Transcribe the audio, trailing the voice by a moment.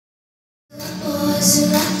boys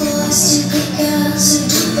who like boys, to be girls who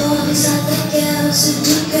do boys like the girls who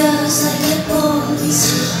do girls like the boys.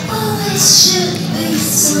 Always should be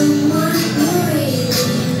someone you really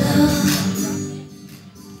love.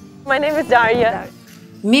 My name is Daria.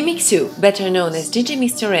 Mimi Xu, better known as DJ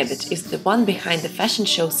Misty Rabbit, is the one behind the fashion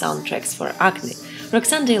show soundtracks for Acne,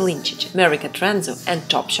 Roksanda Ilincic, Katrantzou and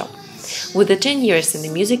Topshop. With 10 years in the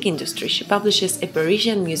music industry, she publishes a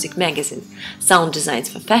Parisian music magazine, sound designs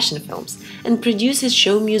for fashion films, and produces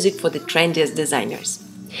show music for the trendiest designers.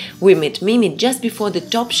 We met Mimi just before the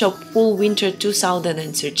Topshop Fall Winter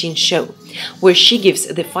 2013 show, where she gives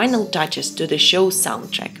the final touches to the show's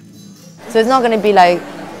soundtrack. So it's not going to be like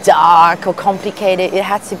dark or complicated. It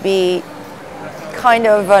has to be kind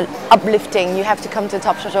of uplifting. You have to come to the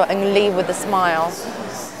Topshop and leave with a smile.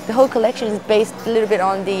 The whole collection is based a little bit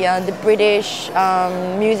on the British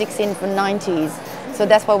music scene from the 90s. So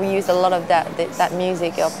that's why we used a lot of that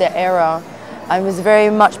music of their era. It was very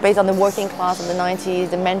much based on the working class of the 90s,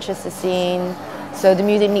 the Manchester scene. So the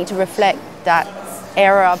music needs to reflect that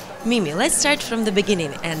era. Mimi, let's start from the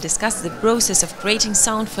beginning and discuss the process of creating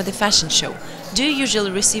sound for the fashion show. Do you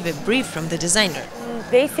usually receive a brief from the designer?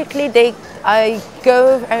 Basically, I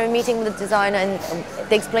go have a meeting with the designer and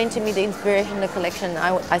they explain to me the inspiration of the collection.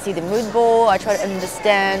 I see the mood board, I try to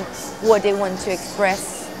understand what they want to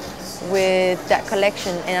express with that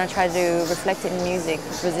collection, and I try to reflect it in music,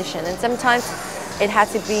 position. And sometimes it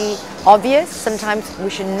has to be obvious, sometimes we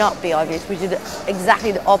should not be obvious. We should do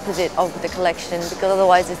exactly the opposite of the collection, because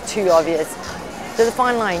otherwise it's too obvious. There's a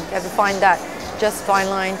fine line, you have to find that just fine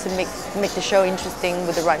line to make the show interesting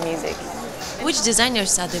with the right music. Which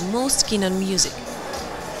designers are the most keen on music?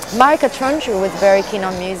 Katrantzou was very keen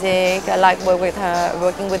on music. I like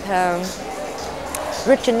working with her.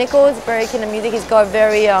 Richard Nichols is very keen on music. He's got a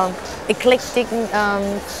very eclectic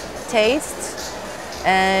taste.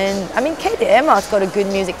 And I mean, Katie Emma's got a good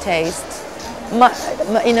music taste.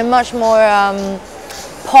 In a much more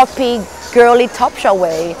poppy, girly Topshop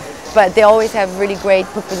way. But they always have really great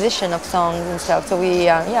proposition of songs and stuff. So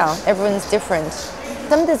yeah, everyone's different.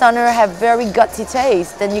 Some designers have very gutsy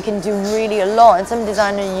taste, then you can do really a lot. And some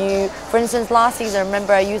designers, for instance, last season, I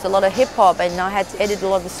remember I used a lot of hip hop and I had to edit a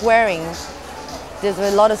lot of swearing. There's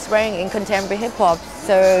a lot of swearing in contemporary hip hop,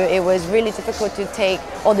 so it was really difficult to take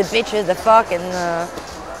all the bitches, the fuck, and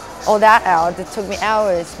all that out. It took me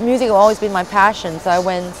hours. Music will always be my passion, so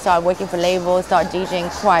I started working for labels, started DJing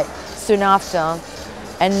quite soon after.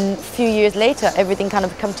 And a few years later, everything kind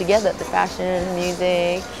of come together, the fashion,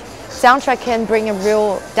 music. Soundtrack can bring a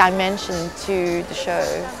real dimension to the show.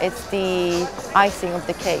 It's the icing of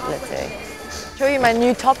the cake, let's say. Show you my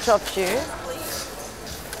new Topshop shoes.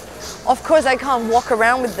 Of course, I can't walk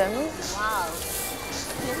around with them. Wow.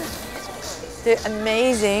 They're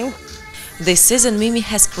amazing. This season, Mimi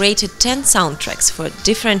has created 10 soundtracks for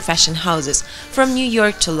different fashion houses, from New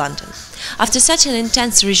York to London. After such an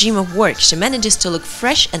intense regime of work, she manages to look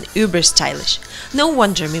fresh and uber stylish. No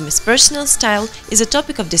wonder Mimi's personal style is a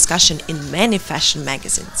topic of discussion in many fashion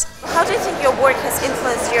magazines. How do you think your work has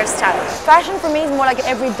influenced your style? Fashion for me is more like an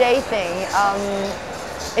everyday thing.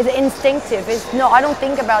 It's instinctive. I don't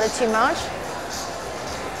think about it too much.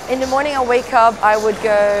 In the morning I wake up, I would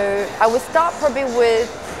start probably with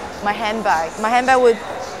my handbag.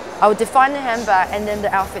 I would define the handbag, and then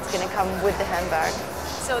the outfit's going to come with the handbag.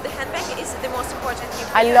 So the handbag is the most important thing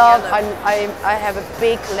for I have a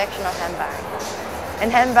big collection of handbags.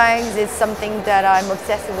 And handbags is something that I'm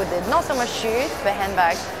obsessed with. Not so much shoes, but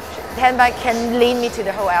handbags. The handbag can lead me to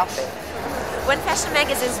the whole outfit. When fashion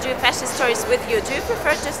magazines do fashion stories with you, do you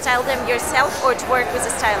prefer to style them yourself or to work with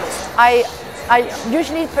a stylist? I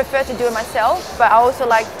usually prefer to do it myself, but I also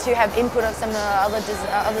like to have input of some other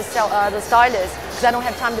stylists, because I don't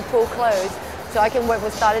have time to pull clothes. So I can work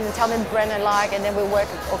with stylists and tell them the brand I like, and then we work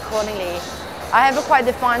accordingly. I have a quite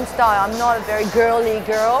defined style. I'm not a very girly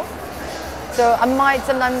girl. So I might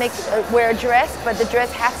sometimes wear a dress, but the dress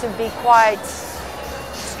has to be quite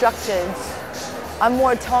structured. I'm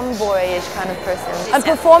more a tomboyish kind of person. A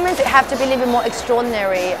performance, it have to be a little bit more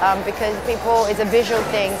extraordinary, because it's a visual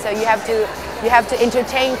thing, so you have to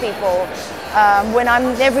entertain people. When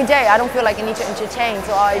I'm every day, I don't feel like I need to entertain,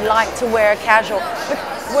 so I like to wear casual. But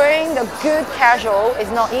wearing a good casual is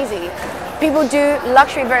not easy. People do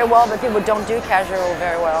luxury very well, but people don't do casual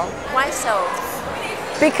very well. Why so?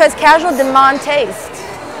 Because casual demand taste.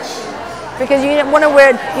 Because you want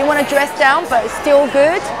to dress down, but it's still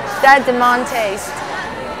good. That demand taste.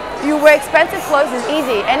 You wear expensive clothes is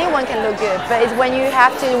easy. Anyone can look good, but it's when you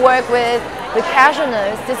have to work with the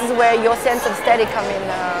casualness. This is where your sense of aesthetic come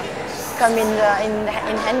in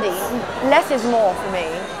handy. Less is more for me.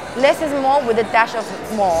 Less is more with a dash of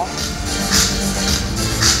more.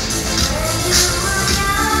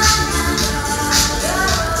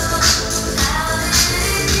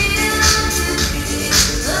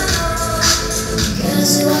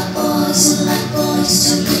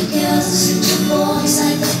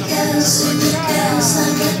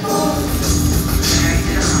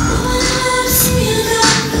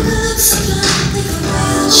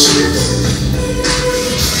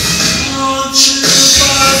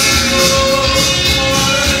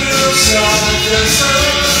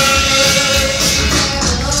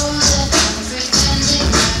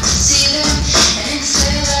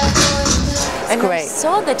 I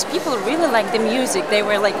saw that people really liked the music. They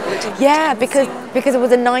were like, yeah, because it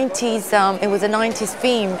was a 90s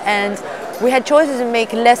theme, and we had choices to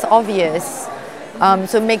make less obvious,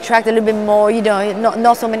 so make tracks a little bit more, you know,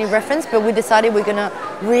 not so many reference, but we decided we're gonna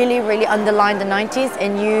really underline the 90s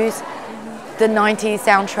and use the 90s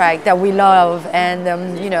soundtrack that we love, and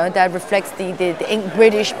you know, that reflects the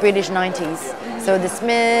British 90s. So the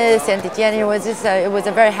Smiths, Saint Etienne, it was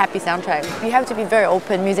a very happy soundtrack. You have to be very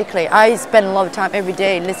open musically. I spend a lot of time every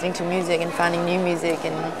day listening to music and finding new music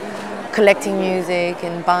and collecting music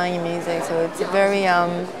and buying music. So it's a very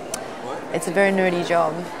nerdy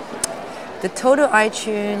job. The total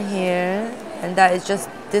iTunes here, and that is just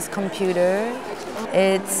this computer.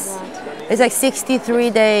 It's like 63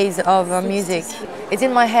 days of music. It's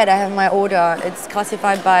in my head. I have my order. It's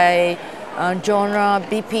classified by genre,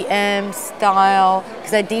 BPM, style,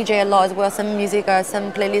 because I DJ a lot as well. Some music,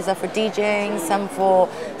 some playlists are for DJing, some for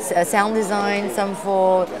sound design, some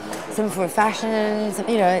for fashion. Some,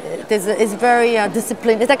 you know, it's very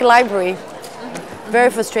disciplined. It's like a library. Very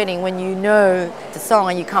frustrating when you know the song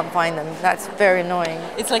and you can't find them. That's very annoying.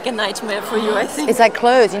 it's like a nightmare for you, I think. It's like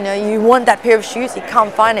clothes, you know, you want that pair of shoes, you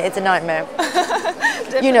can't find it, it's a nightmare.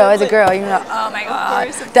 You know, as a girl, you're like, oh my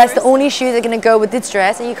God, that's the only shoe that's gonna go with this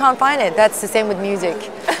dress, and you can't find it. That's the same with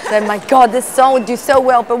music. So, my God, this song would do so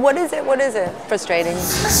well, but what is it? What is it? Frustrating.